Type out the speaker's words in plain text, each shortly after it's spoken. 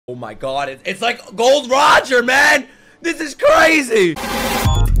Oh my god, it's like Gold Roger, man! This is crazy!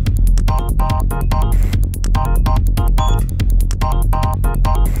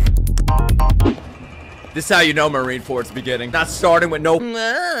 This is how you know Marinefort's beginning. Not starting with none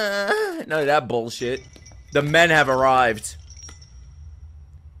of that bullshit. The men have arrived.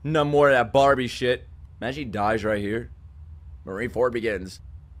 No more of that Barbie shit. Imagine he dies right here. Marinefort begins.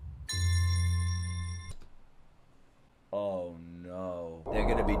 Oh no. They're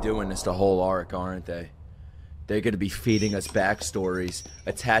gonna be doing this the whole arc, aren't they? They're gonna be feeding us backstories,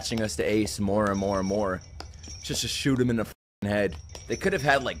 attaching us to Ace more and more and more. Just to shoot him in the head. They could have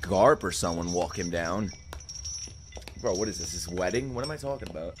had like Garp or someone walk him down. Bro, what is this? His wedding? What am I talking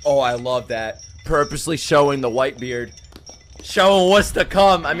about? Oh, I love that. Purposely showing the white beard. Showing what's to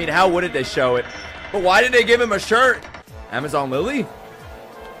come. I mean, how wouldn't they show it? But why did they give him a shirt? Amazon Lily?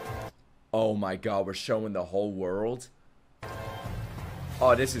 Oh my god, we're showing the whole world?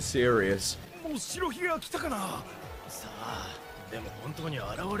 Oh, this is serious.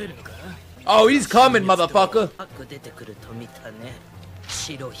 Oh, he's coming, motherfucker.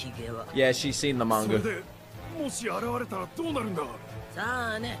 Yeah, she's seen the manga.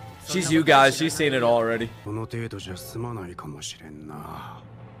 She's you guys, she's seen it already.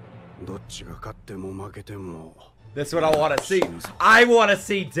 That's what I want to see. I want to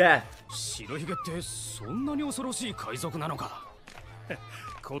see death.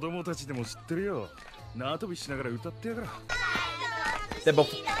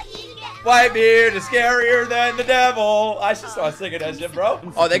 Whitebeard is scarier than the devil. I should start singing that shit, bro.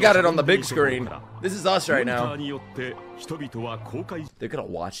 Oh, they got it on the big screen. This is us right now. They're gonna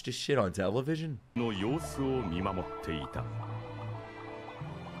watch this shit on television? Are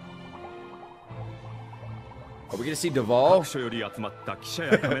we gonna see Duvall? Come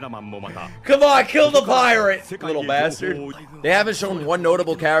on, kill the pirate, little bastard. They haven't shown one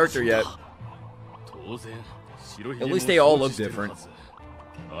notable character yet. At least they all look different.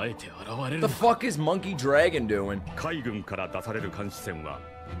 What the fuck is Monkey Dragon doing?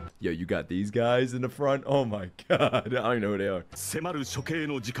 Yo, you got these guys in the front? Oh my god, I don't even know who they are.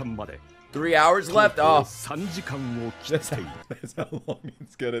 3 hours left? Oh. That's how long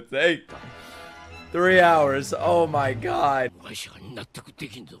it's gonna take. 3 hours. Oh my god.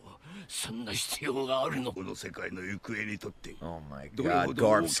 Oh my god,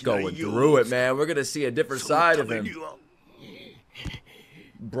 Garp's going through it, man. We're gonna see a different side of him.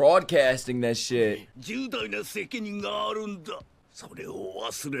 Broadcasting that shit.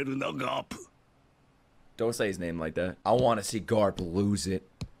 Don't say his name like that. I want to see Garp lose it.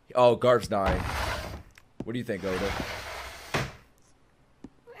 Oh, Garp's dying. What do you think, Oda?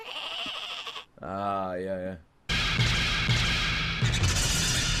 Ah, yeah.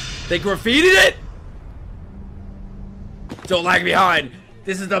 They graffitied it? Don't lag behind.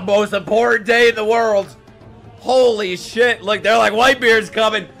 This is the most important day in the world. Holy shit. Look, they're like, Whitebeard's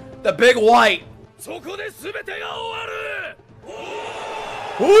coming. The big white.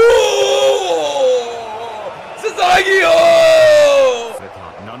 Ooh! Sasagio!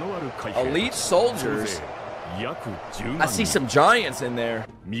 Elite soldiers. I see some giants in there.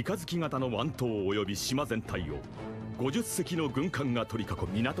 Who the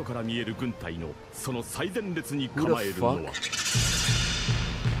fuck?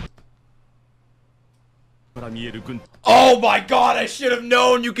 Oh my god, I should have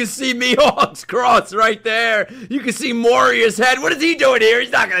known. You can see Mihawk's cross right there. You can see Moria's head. What is he doing here?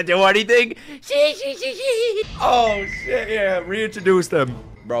 He's not gonna do anything. Oh shit, yeah, reintroduce them.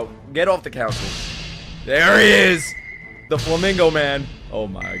 Bro, get off the council. There he is. The flamingo man. Oh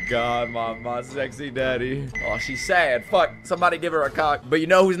my god, my sexy daddy. Oh, she's sad. Fuck, somebody give her a cock. But you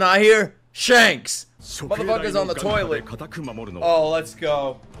know who's not here? Shanks. Motherfucker's on the toilet. Oh, let's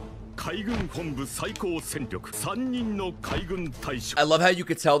go. I love how you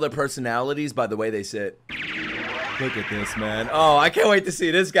could tell their personalities by the way they sit. Look at this, man. Oh, I can't wait to see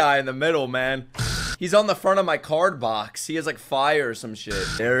this guy in the middle, man. He's on the front of my card box. He has like fire or some shit.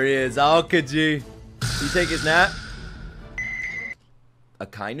 There he is. Aokiji. You take his nap?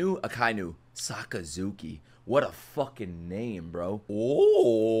 Akainu? Akainu. Sakazuki. What a fucking name, bro.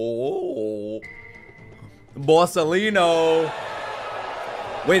 Oh. Borsalino.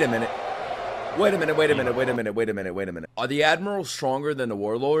 Wait a minute. Wait a minute, wait a minute, wait a minute, wait a minute, wait a minute. Are the admirals stronger than the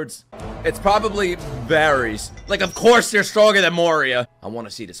warlords? It's probably varies. Like, of course they're stronger than Moria. I want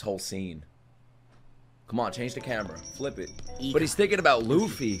to see this whole scene. Come on, change the camera. Flip it. But he's thinking about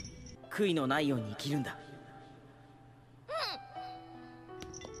Luffy.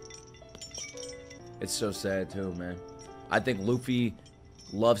 It's so sad too, man. I think Luffy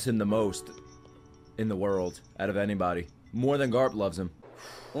loves him the most in the world out of anybody. More than Garp loves him.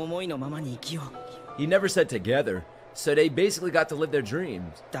 He never said together, so they basically got to live their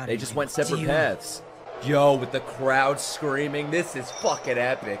dreams. They just went separate paths. Yo, with the crowd screaming, this is fucking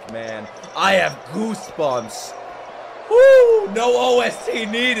epic, man. I have goosebumps. Woo! No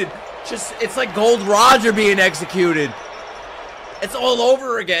OST needed. Just, it's like Gold Roger being executed. It's all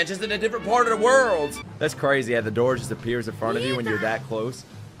over again, just in a different part of the world. That's crazy how the door just appears in front of you when you're that close.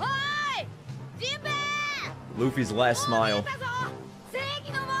 Luffy's last smile.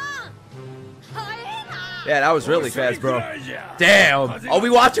 Yeah, that was really fast, bro. Damn. Are we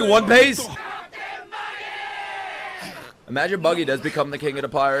watching One Piece? Imagine Buggy does become the king of the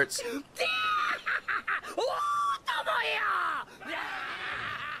pirates.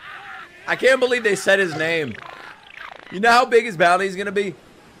 I can't believe they said his name. You know how big his bounty is gonna be?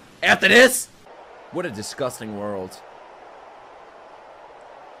 After this? What a disgusting world.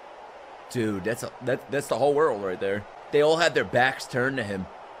 Dude, that's the whole world right there. They all had their backs turned to him.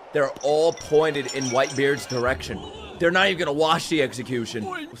 They're all pointed in Whitebeard's direction. They're not even gonna watch the execution.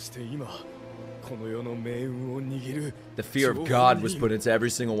 The fear of God was put into every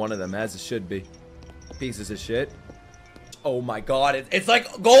single one of them, as it should be. Pieces of shit. Oh my god, it's like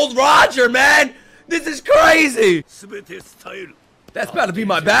Gold Roger, man! This is crazy! That's about to be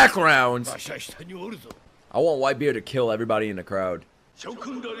my background. I want Whitebeard to kill everybody in the crowd.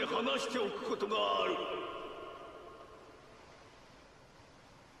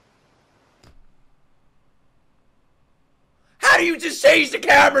 How do you just change the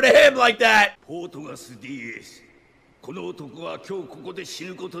camera to him like that?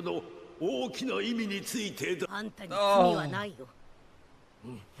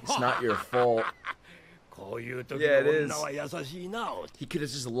 It's not your fault. Yeah, it is. He could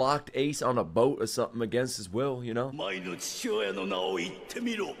have just locked Ace on a boat or something against his will, you know? Why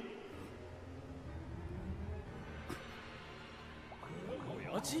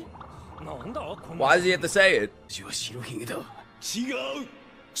does he have to say it?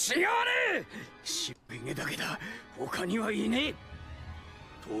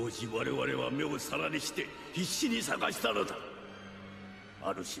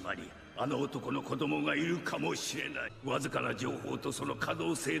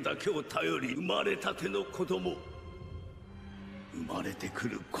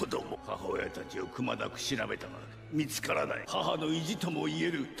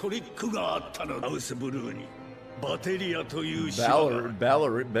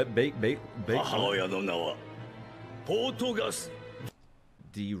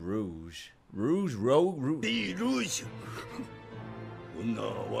 D Rouge. Rouge, Rouge. D Rouge.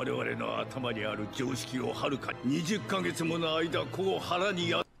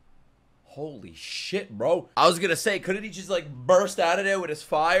 Holy shit, bro. I was gonna say, couldn't he just like burst out of there with his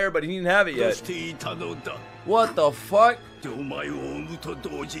fire, but he didn't have it yet. What the fuck?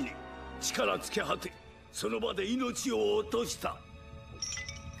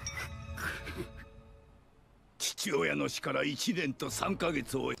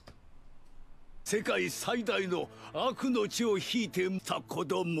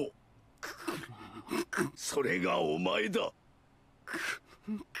 the fuck?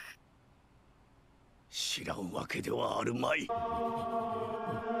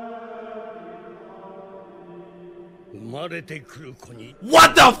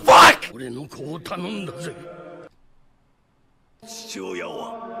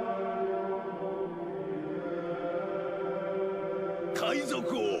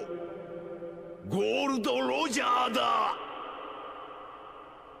 Gold Roger da.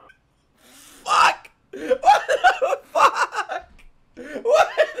 Fuck! What the fuck? What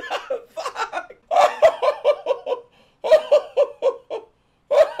the fuck?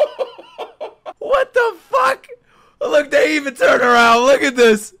 What the fuck? Look, they even turn around. Look at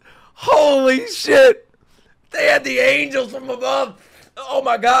this. Holy shit. They had the angels from above. Oh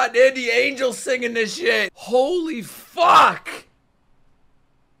my god, they had the angels singing this shit. Holy fuck.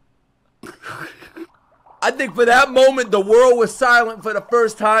 I think for that moment, the world was silent for the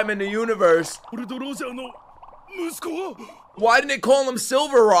first time in the universe. Why didn't they call him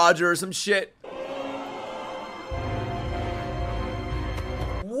Silver Roger or some shit?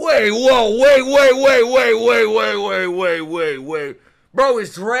 Wait, whoa, wait. Bro,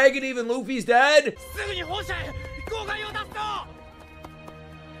 is Dragon even Luffy's dad?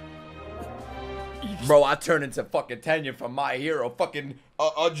 Bro, I turn into fucking Tenya from My Hero. Fucking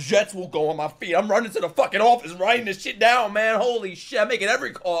jets will go on my feet. I'm running to the fucking office, writing this shit down, man. Holy shit, I'm making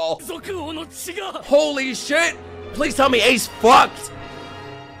every call. Holy shit. Please tell me Ace fucked.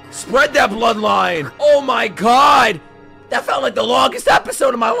 Spread that bloodline. Oh my god. That felt like the longest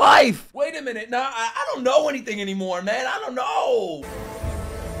episode of my life. Wait a minute. Nah, I don't know anything anymore, man. I don't know.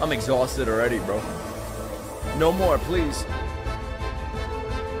 I'm exhausted already, bro. No more, please.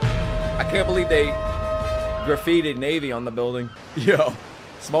 I can't believe they graffitied Navy on the building. Yo,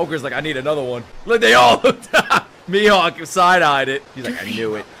 Smoker's like, I need another one. Look, they all looked. Mihawk side-eyed it. He's like, I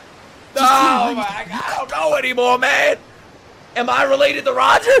knew it. Oh my God, I don't know anymore, man. Am I related to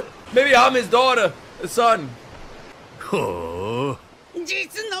Roger? Maybe I'm his daughter, his son.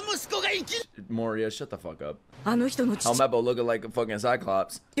 Moria, shut the fuck up. Helmeppo looking like a fucking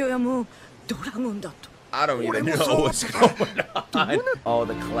Cyclops. I don't even know what's going on. Oh,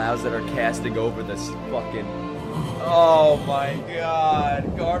 the clouds that are casting over this fucking... Oh my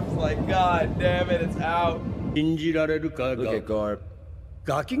God. Garp's like, God damn it, it's out. Look at Garp.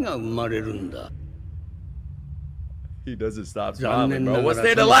 He doesn't stop smiling, bro. What's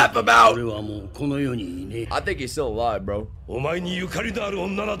there to laugh about? I think he's still alive, bro.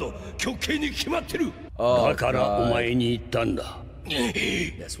 Oh, God.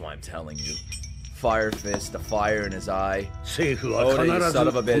 That's why I'm telling you. Fire fist, the fire in his eye. Oh, you son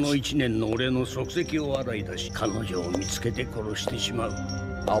of a bitch.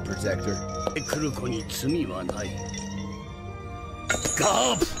 I'll protect her.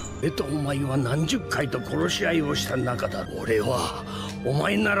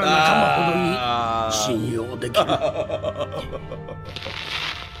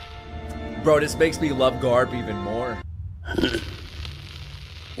 Bro, this makes me love Garp even more.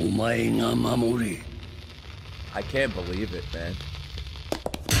 I can't believe it, man.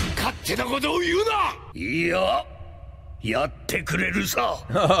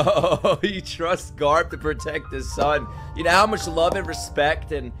 Oh, he trusts Garp to protect his son. You know how much love and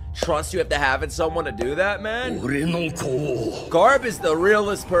respect and trust you have to have in someone to do that, man? Garp is the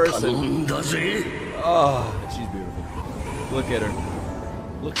realest person. Oh, she's beautiful. Look at her.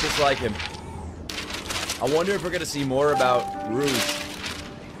 Looks just like him. I wonder if we're gonna see more about Rouge.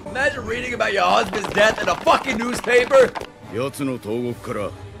 Imagine reading about your husband's death in a fucking newspaper.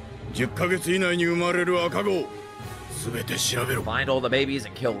 Find all the babies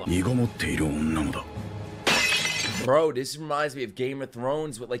and kill them. Bro, this reminds me of Game of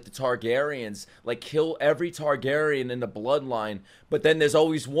Thrones with like the Targaryens. Like kill every Targaryen in the bloodline, but then there's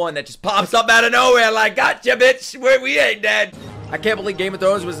always one that just pops up out of nowhere like, gotcha, bitch, we ain't dead. I can't believe Game of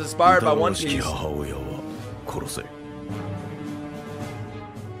Thrones was inspired by One Piece.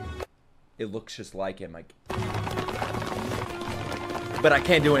 It looks just like him, like. But I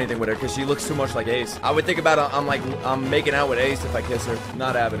can't do anything with her because she looks too much like Ace. I would think about I'm making out with Ace if I kiss her.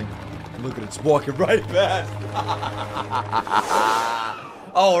 Not happening. Look at it, it's walking right past.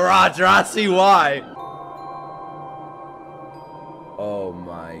 Oh, Roger, I see why. Oh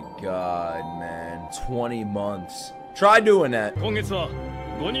my God, man. 20 months. Try doing that.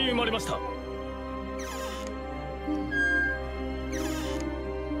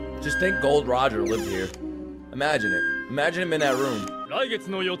 Just think Gold Roger lived here. Imagine it. Imagine him in that room. I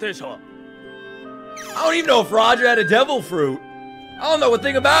don't even know if Roger had a devil fruit. I don't know a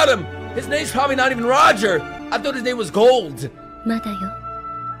thing about him. His name's probably not even Roger. I thought his name was Gold.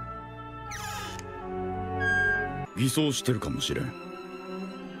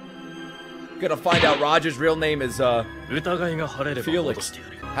 Gonna find out Roger's real name is Felix.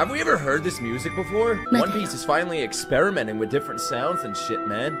 Have we ever heard this music before? One Piece is finally experimenting with different sounds and shit,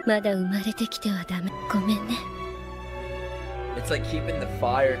 man. It's like keeping the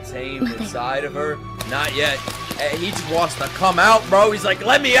fire tamed inside of her. Not yet. Hey, he just wants to come out, bro. He's like,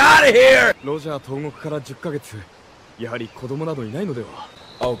 let me out of here!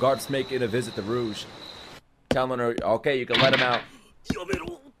 Oh, Garp's making a visit to Rouge. Telling her, okay, you can let him out.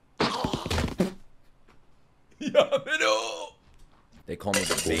 They call me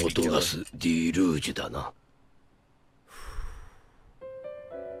the baby killer.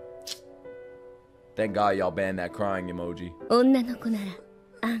 Thank God y'all banned that crying emoji.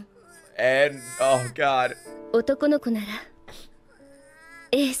 And, oh God. It's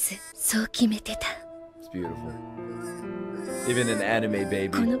beautiful. Even an anime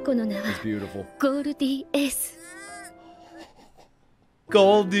baby. It's beautiful. Goldie Ace.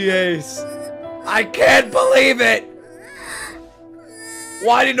 Goldie Ace. I can't believe it!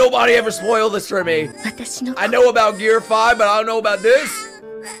 Why did nobody ever spoil this for me? I know about Gear 5, but I don't know about this.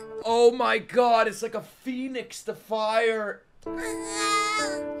 Oh my God, it's like a phoenix to fire.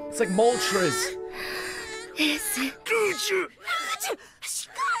 It's like Moltres.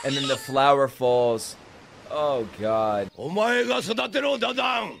 And then the flower falls. Oh God.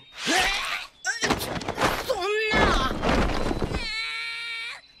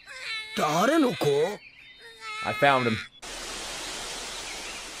 I found him.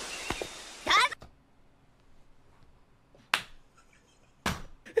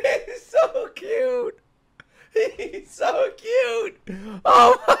 cute. He's so cute.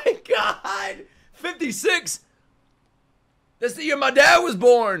 Oh my god. 56. That's the year my dad was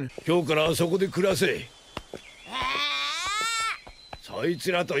born. 今日からあそこで暮らせ。そい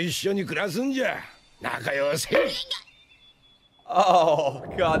つらと一緒に暮らすんじゃ。仲良せ。Oh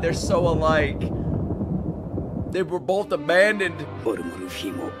god, they're so alike. They were both abandoned.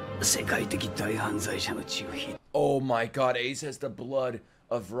 Oh my god, Ace has the blood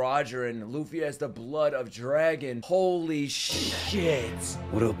of Roger and Luffy has the blood of Dragon. Holy shit.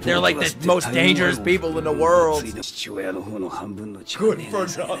 They're like the most dangerous people in the world. Good for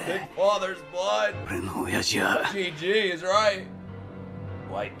nothing. Father's blood. GG is right.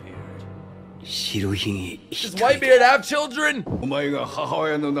 Whitebeard. Does Whitebeard have children?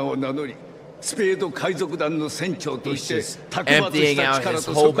 He's just emptying out his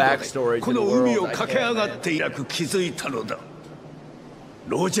whole backstory to the world.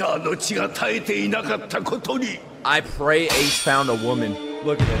 I pray Ace found a woman.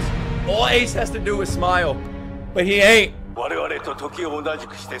 Look at this. All Ace has to do is smile, but he ain't.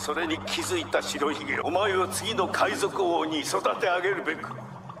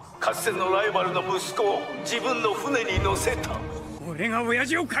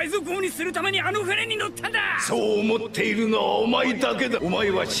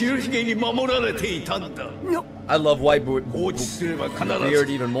 I love Whitebeard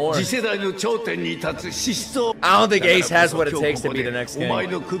even more. I don't think Ace has what it takes to be the next king.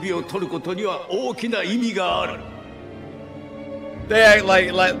 They act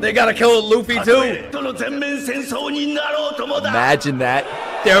like they gotta kill Luffy too. Imagine that.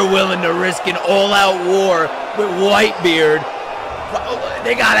 They're willing to risk an all-out war with Whitebeard.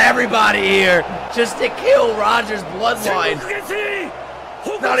 They got everybody here just to kill Roger's bloodline.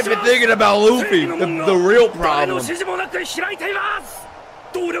 Not even thinking about Luffy, the real problem.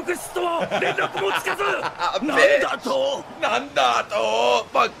 Nandato!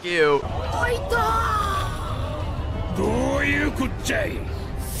 Fuck you.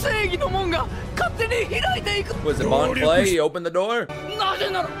 Was it Bon Clay? He opened the door?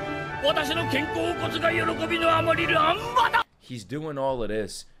 He's doing all of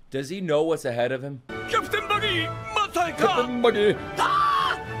this. Does he know what's ahead of him? Captain Buggy! Captain Buggy!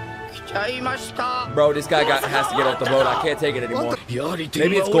 Bro, this guy has to get off the boat. I can't take it anymore.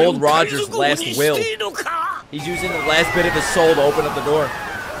 Maybe it's Gold Roger's last will. He's using the last bit of his soul to open up the door.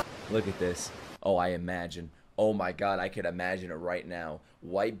 Look at this. Oh, I imagine. Oh my god, I can imagine it right now.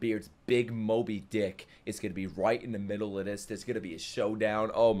 Whitebeard's big Moby Dick is going to be right in the middle of this. There's going to be a showdown.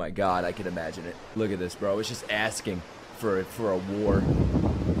 Oh my god, I can imagine it. Look at this, bro. It's just asking for a war.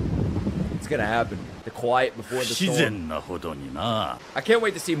 It's going to happen. The quiet before the storm. I can't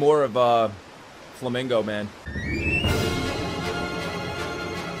wait to see more of Flamingo, man.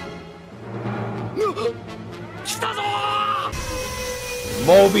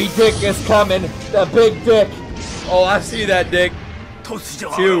 Moby Dick is coming. The big dick. Oh, I see that dick. It's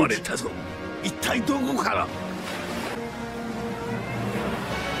huge.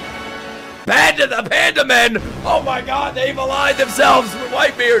 The Panda Men! Oh my god, they've allied themselves with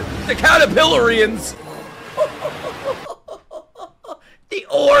Whitebeard! The Caterpillarians! The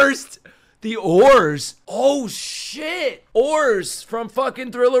Oars! The Oars! Oh shit! Oars from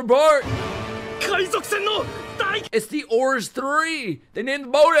fucking Thriller Bark! It's the Oars 3! They named the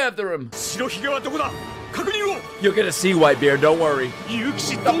boat after him! You're gonna see Whitebeard, don't worry.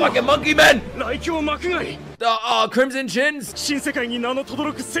 The fucking Monkey Men! The Crimson Chins!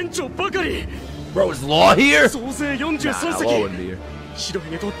 Bro, is Law here? Nah, Law wouldn't be here.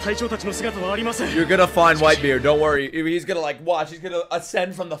 You're gonna find Whitebeard, don't worry. He's gonna like watch, he's gonna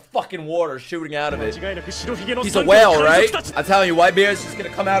ascend from the fucking water shooting out of it. He's a whale, right? I'm telling you, Whitebeard's just gonna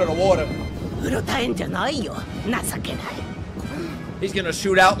come out of the water. He's gonna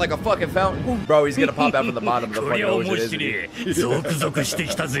shoot out like a fucking fountain. Bro, he's gonna pop out from the bottom of the fucking ocean, isn't he? Yo, this is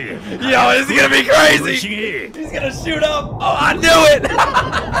gonna be crazy! He's gonna shoot up! Oh, I knew it!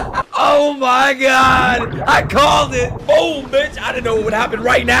 Oh my god! I called it! Boom, bitch! I didn't know what would happen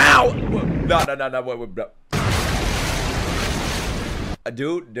right now! No.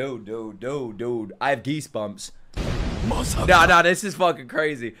 Dude. I have geese bumps. No, this is fucking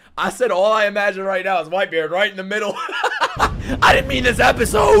crazy. I said all I imagine right now is Whitebeard right in the middle. I didn't mean this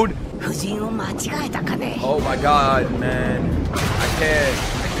episode. Oh my god, man. I can't.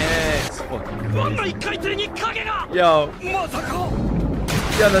 Yo,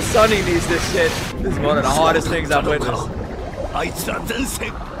 the Sunny needs this shit. This is one of the hardest things I've witnessed.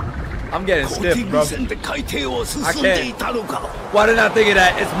 I'm getting stiff, bro. I can't. Why did I think of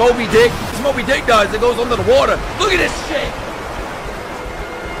that? It's Moby Dick. It's Moby Dick does. It goes under the water. Look at this shit.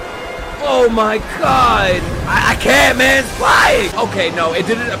 Oh my god! I can't, man! It's flying! Okay, no, it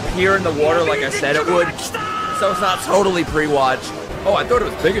didn't appear in the water like I said it would. So it's not totally pre-watch. Oh, I thought it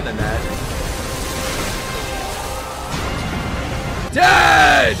was bigger than that.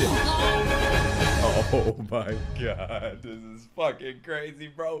 Dead! Oh my god, this is fucking crazy,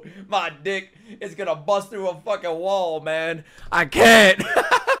 bro. My dick is gonna bust through a fucking wall, man. I can't.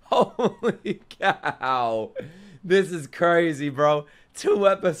 Holy cow. This is crazy, bro. 2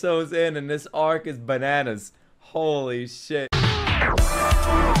 episodes in and this arc is bananas. Holy shit.